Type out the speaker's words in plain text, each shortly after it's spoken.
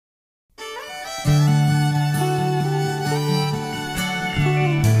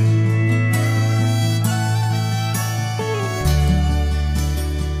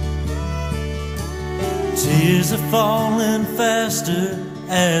Tears are falling faster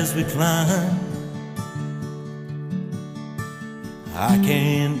as we climb. I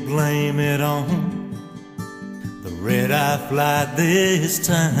can't blame it on the red-eye flight this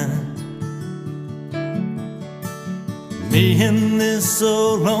time. Me and this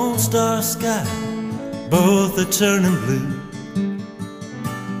old Lone Star sky, both are turning blue.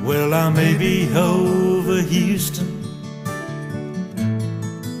 Well, I may be over Houston,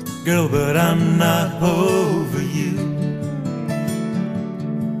 girl, but I'm not over you.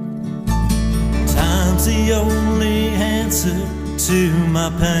 Time's the only answer to my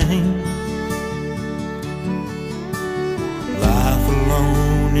pain. Life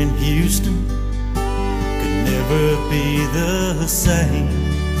alone in Houston could never be the same.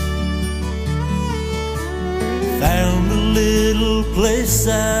 Found a little place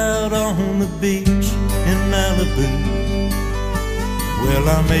out on the beach in Malibu. Well,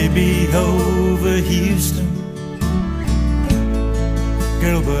 I may be over Houston,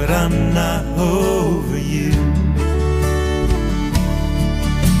 girl, but I'm not over you.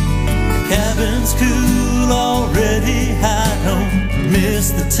 The cabin's cool already, I don't miss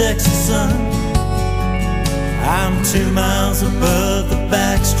the Texas sun. I'm 2 miles above the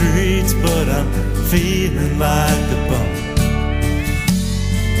back streets, but I'm feeling like a bum.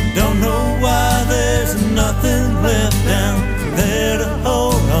 Don't know why there's nothing left down there to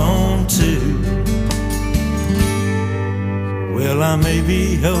hold on to. Well, I may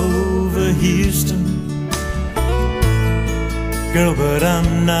be over Houston, girl, but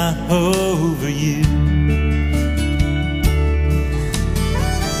I'm not over you.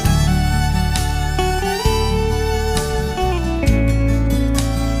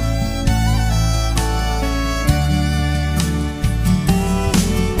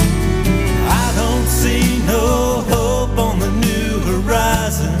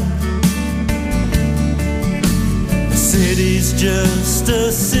 City's just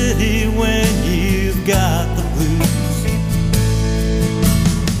a city when you've got the blues.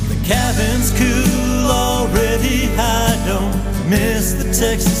 The cabin's cool already, I don't miss the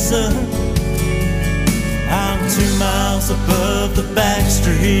Texas sun. I'm 2 miles above the back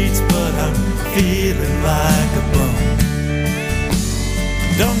streets, but I'm feeling like a bum.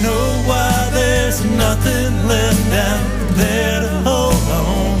 Don't know why there's nothing left down there to hold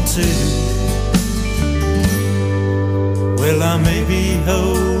on to. Well, I may be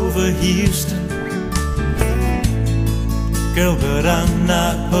over Houston, girl, but I'm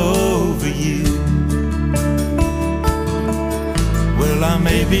not over you. Well, I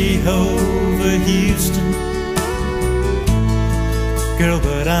may be over Houston, girl,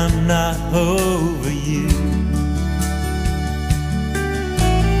 but I'm not over you.